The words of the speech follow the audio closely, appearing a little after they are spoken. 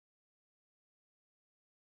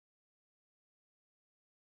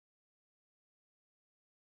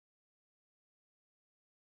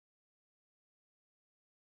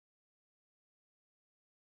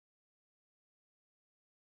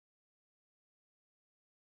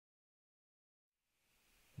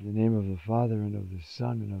In the name of the Father, and of the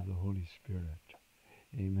Son, and of the Holy Spirit.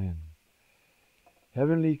 Amen.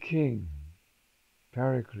 Heavenly King,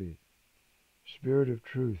 Paraclete, Spirit of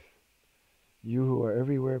truth, you who are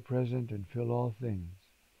everywhere present and fill all things,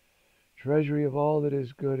 treasury of all that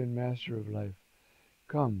is good and master of life,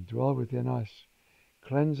 come, dwell within us,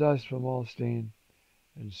 cleanse us from all stain,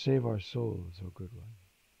 and save our souls, O good one.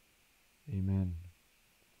 Amen.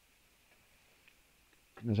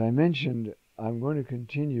 As I mentioned, I'm going to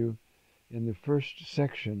continue in the first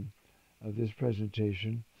section of this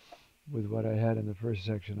presentation with what I had in the first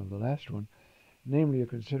section of the last one, namely a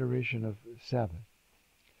consideration of Sabbath.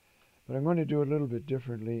 But I'm going to do it a little bit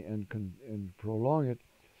differently and prolong it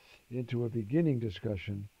into a beginning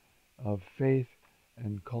discussion of faith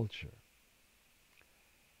and culture.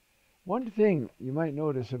 One thing you might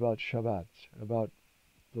notice about Shabbat, about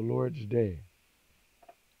the Lord's Day,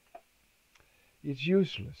 it's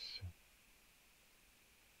useless.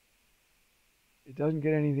 It doesn't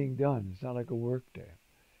get anything done. It's not like a work day.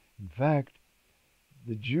 In fact,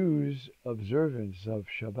 the Jews' observance of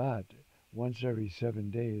Shabbat once every 7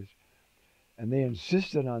 days, and they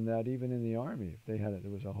insisted on that even in the army. If they had it,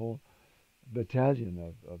 there was a whole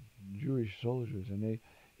battalion of Jewish soldiers, and they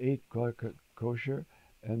ate kosher,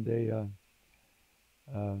 and they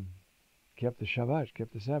kept the Shabbat,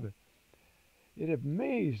 kept the Sabbath. It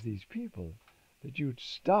amazed these people that you'd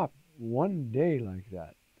stop one day like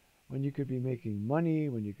that when you could be making money,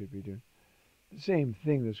 when you could be doing the same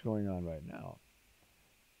thing that's going on right now.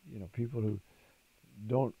 You know, people who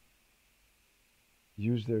don't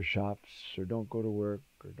use their shops or don't go to work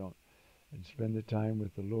or don't and spend the time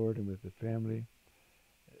with the Lord and with the family.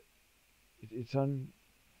 It's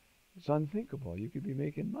unthinkable. You could be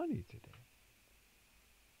making money today.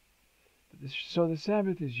 So the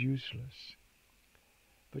Sabbath is useless.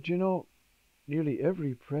 But you know, nearly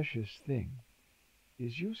every precious thing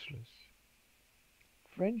is useless.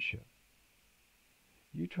 Friendship.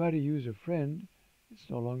 You try to use a friend, it's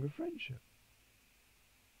no longer friendship.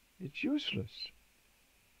 It's useless.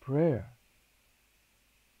 Prayer.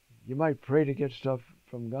 You might pray to get stuff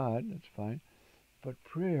from God, that's fine. But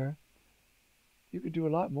prayer, you could do a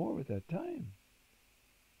lot more with that time.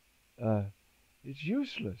 It's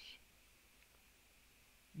useless.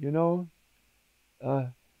 You know,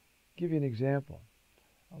 give you an example.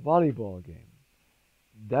 A volleyball game.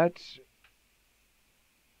 That's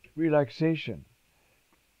relaxation.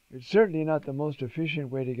 It's certainly not the most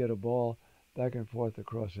efficient way to get a ball back and forth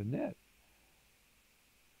across a net.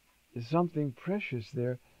 There's something precious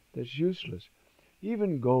there that's useless.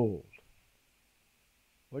 Even gold.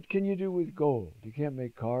 What can you do with gold? You can't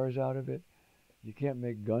make cars out of it. You can't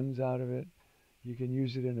make guns out of it. You can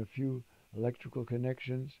use it in a few electrical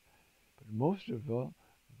connections. But most of all,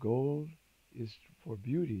 gold is for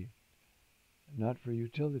beauty, not for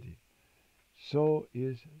utility. So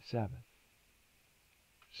is Sabbath.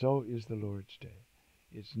 So is the Lord's Day.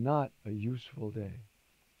 It's not a useful day.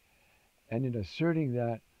 And in asserting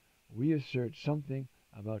that, we assert something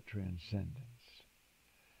about transcendence.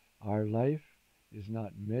 Our life is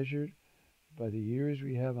not measured by the years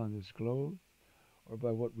we have on this globe, or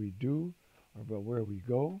by what we do, or by where we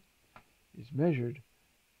go. It's measured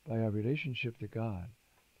by our relationship to God,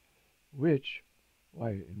 which,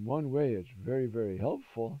 why, in one way it's very, very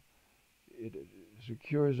helpful. It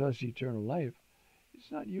secures us eternal life.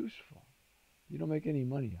 It's not useful. You don't make any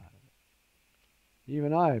money out of it.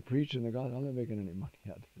 Even I preach in the gospel, I'm not making any money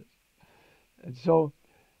out of this. And so,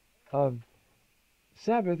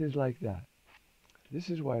 Sabbath is like that. This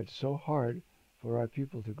is why it's so hard for our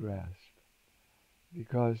people to grasp.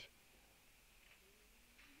 Because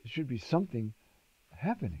there should be something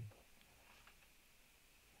happening.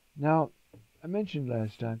 Now, I mentioned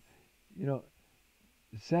last time, you know,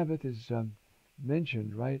 the Sabbath is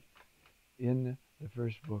mentioned right in the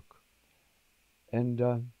first book. And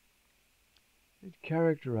it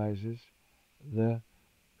characterizes the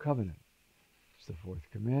covenant. It's the fourth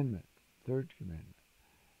commandment, third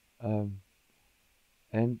commandment.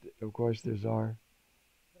 And, of course, there's our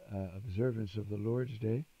observance of the Lord's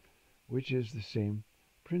Day, which is the same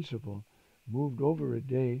principle, moved over a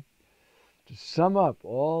day to sum up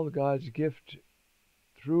all God's gift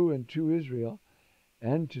through and to Israel,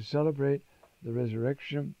 and to celebrate the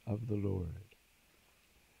resurrection of the Lord.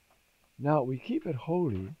 Now, we keep it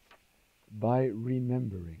holy by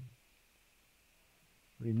remembering.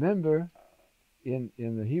 Remember, in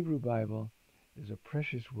the Hebrew Bible, is a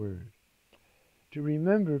precious word. To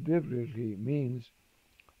remember biblically means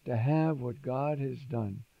to have what God has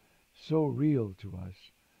done so real to us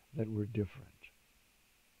that we're different.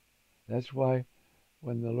 That's why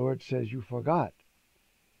when the Lord says you forgot,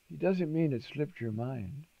 He doesn't mean it slipped your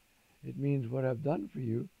mind. it means what I've done for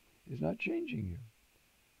you is not changing you.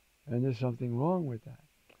 And there's something wrong with that.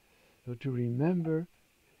 So to remember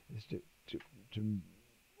is to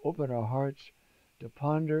open our hearts to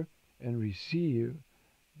ponder and receive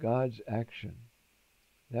God's action.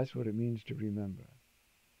 That's what it means to remember.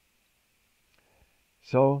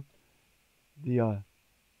 So the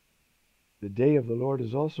day of the Lord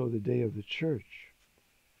is also the day of the church,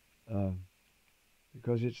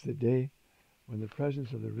 because it's the day when the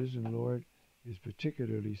presence of the risen Lord is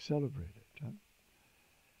particularly celebrated.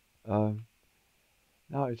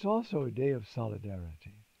 Now, it's also a day of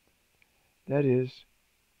solidarity. That is,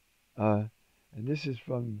 and this is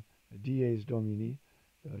from Dies Domini,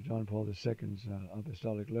 John Paul II's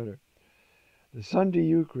apostolic letter. The Sunday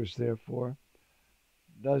Eucharist, therefore,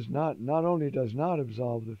 not only does not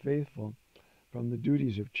absolve the faithful from the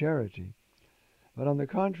duties of charity, but on the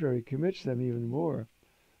contrary commits them even more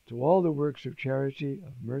to all the works of charity,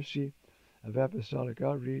 of mercy, of apostolic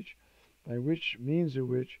outreach, by means of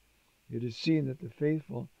which it is seen that the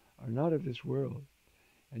faithful are not of this world,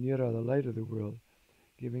 and yet are the light of the world,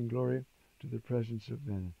 giving glory to the presence of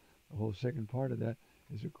men. The whole second part of that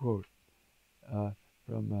is a quote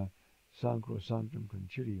from Sacrosanctum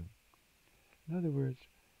Concilium. In other words,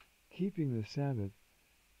 keeping the Sabbath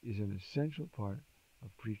is an essential part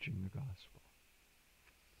of preaching the gospel.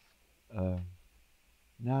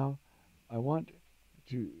 Now, I want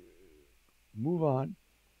to move on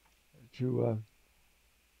to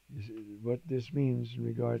what this means in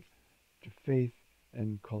regard to faith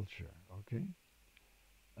and culture. Okay?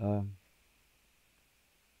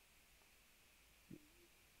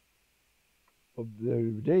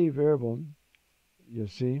 The Dei Verbum, you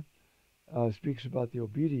see, speaks about the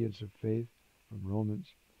obedience of faith from Romans,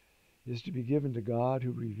 is to be given to God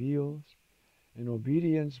who reveals, an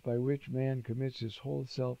obedience by which man commits his whole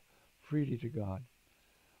self freely to God,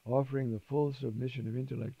 offering the full submission of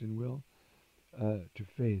intellect and will to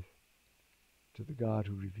faith, to the God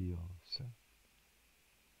who reveals.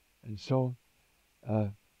 And so,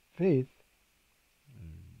 faith,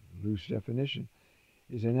 loose definition,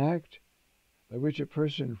 is an act by which a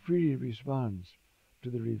person freely responds to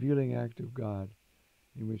the revealing act of God,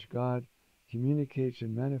 in which God communicates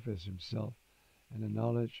and manifests himself and a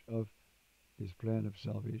knowledge of his plan of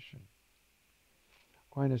salvation.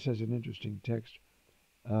 Aquinas has an interesting text.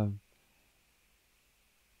 I'm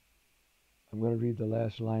going to read the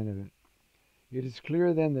last line of it. It is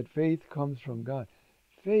clear then that faith comes from God.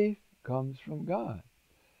 Faith comes from God.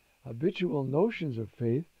 Habitual notions of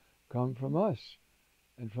faith come from us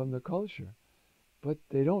and from the culture, but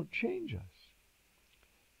they don't change us.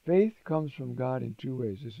 Faith comes from God in two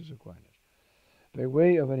ways. This is Aquinas. By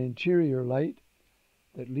way of an interior light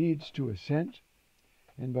that leads to assent,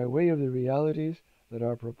 and by way of the realities that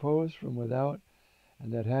are proposed from without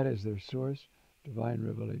and that had as their source divine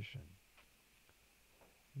revelation.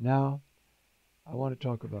 Now, I want to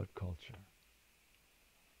talk about culture.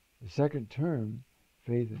 The second term,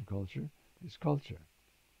 faith and culture, is culture.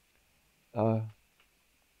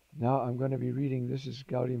 Now I'm going to be reading, this is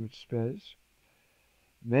Gaudium et Spes.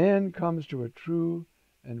 Man comes to a true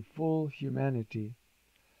and full humanity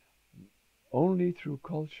only through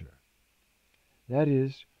culture. That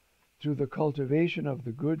is, through the cultivation of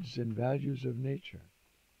the goods and values of nature.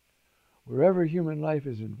 Wherever human life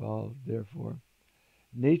is involved, therefore,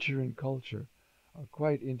 nature and culture are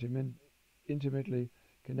quite intimately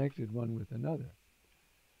connected one with another.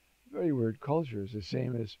 The very word culture is the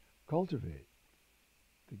same as cultivate.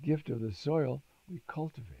 The gift of the soil we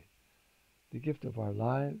cultivate. The gift of our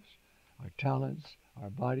lives, our talents, our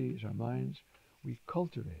bodies, our minds, we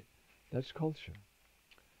cultivate. That's culture.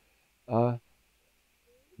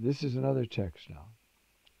 This is another text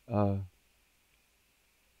now.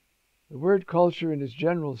 The word culture in its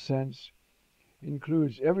general sense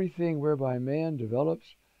includes everything whereby man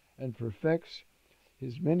develops and perfects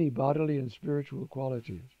his many bodily and spiritual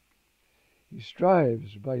qualities. He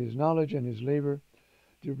strives by his knowledge and his labor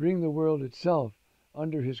to bring the world itself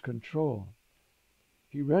under his control.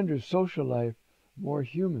 He renders social life more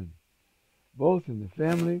human, both in the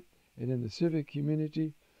family and in the civic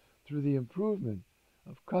community, through the improvement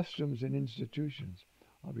of customs and institutions.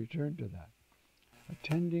 I'll return to that.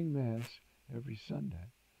 Attending Mass every Sunday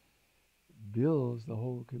builds the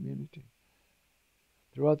whole community.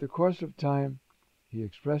 Throughout the course of time, he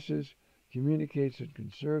expresses, communicates, and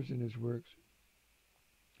conserves in his works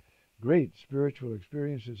great spiritual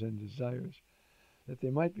experiences and desires, that they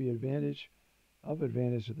might be advantage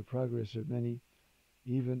to the progress of many,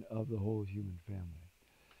 even of the whole human family.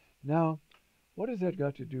 Now, what has that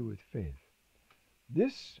got to do with faith?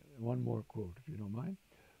 This, one more quote, if you don't mind.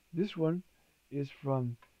 This one is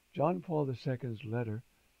from John Paul II's letter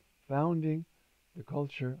founding the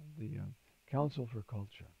Council for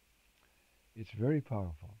Culture. It's very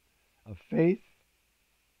powerful. A faith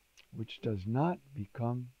which does not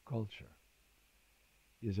become culture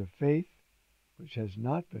is a faith which has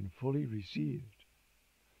not been fully received,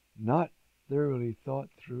 not thoroughly thought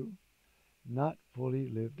through, not fully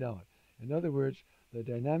lived out. In other words, the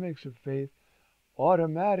dynamics of faith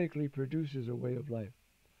automatically produces a way of life.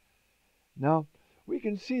 Now, we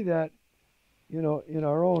can see that, in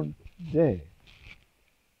our own day.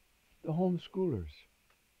 The homeschoolers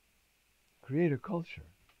create a culture.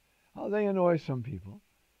 How they annoy some people,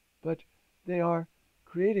 but they are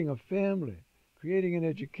creating a family, creating an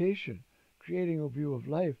education, creating a view of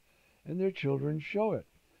life, and their children show it.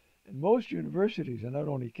 And most universities, and not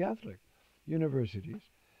only Catholic universities,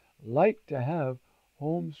 like to have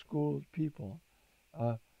homeschooled people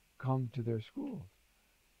come to their schools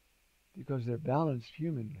because they're balanced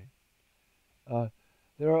humanly.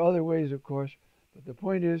 There are other ways, of course, but the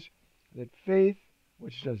point is that faith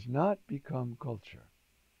which does not become culture,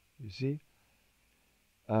 you see,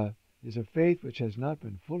 is a faith which has not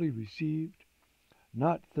been fully received,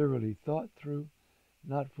 not thoroughly thought through,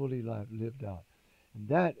 not fully lived out. And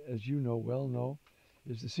that, as you well know,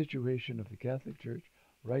 is the situation of the Catholic Church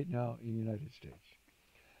right now in the United States.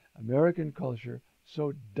 American culture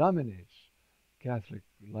so dominates Catholic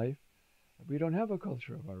life that we don't have a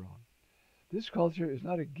culture of our own. This culture is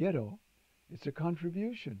not a ghetto, it's a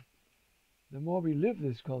contribution. The more we live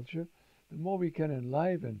this culture, the more we can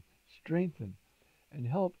enliven, strengthen, and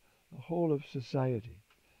help the whole of society.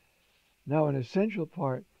 Now, an essential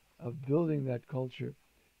part of building that culture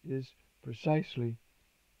is precisely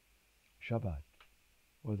Shabbat,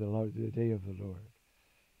 or the day of the Lord.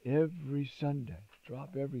 Every Sunday,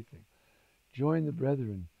 drop everything. Join the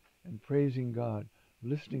brethren in praising God,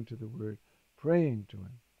 listening to the Word, praying to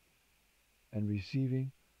Him, and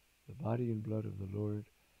receiving the body and blood of the Lord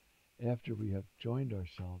after we have joined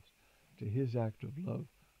ourselves to His act of love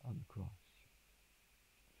on the cross.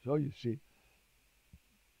 So you see,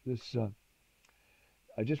 this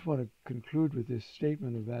I just want to conclude with this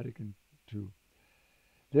statement of Vatican II.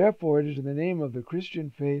 Therefore, it is in the name of the Christian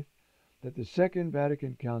faith that the Second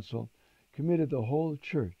Vatican Council committed the whole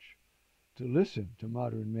Church to listen to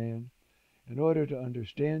modern man in order to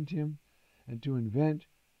understand him and to invent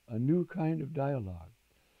a new kind of dialogue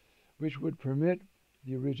which would permit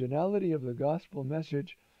the originality of the gospel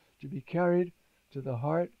message to be carried to the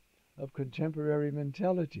heart of contemporary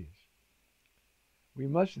mentalities. We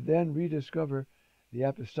must then rediscover the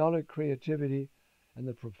apostolic creativity and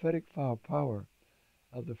the prophetic power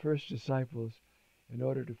of the first disciples in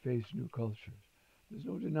order to face new cultures. There's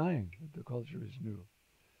no denying that the culture is new.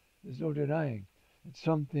 There's no denying that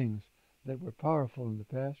some things that were powerful in the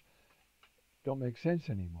past don't make sense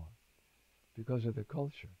anymore because of the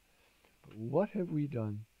culture. But what have we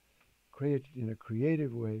done in a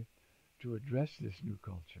creative way to address this new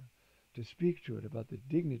culture, to speak to it about the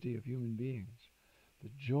dignity of human beings,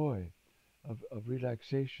 the joy of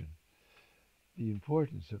relaxation, the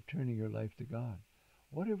importance of turning your life to God?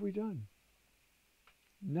 What have we done?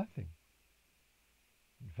 Nothing.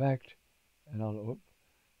 In fact, and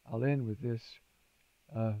I'll end with this.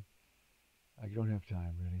 I don't have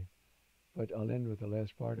time really, but I'll end with the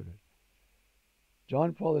last part of it.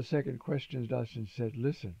 John Paul II questioned us and said,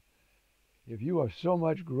 listen, if you are so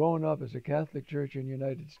much grown up as a Catholic Church in the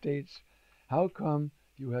United States, how come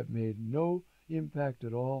you have made no impact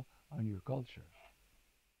at all on your culture?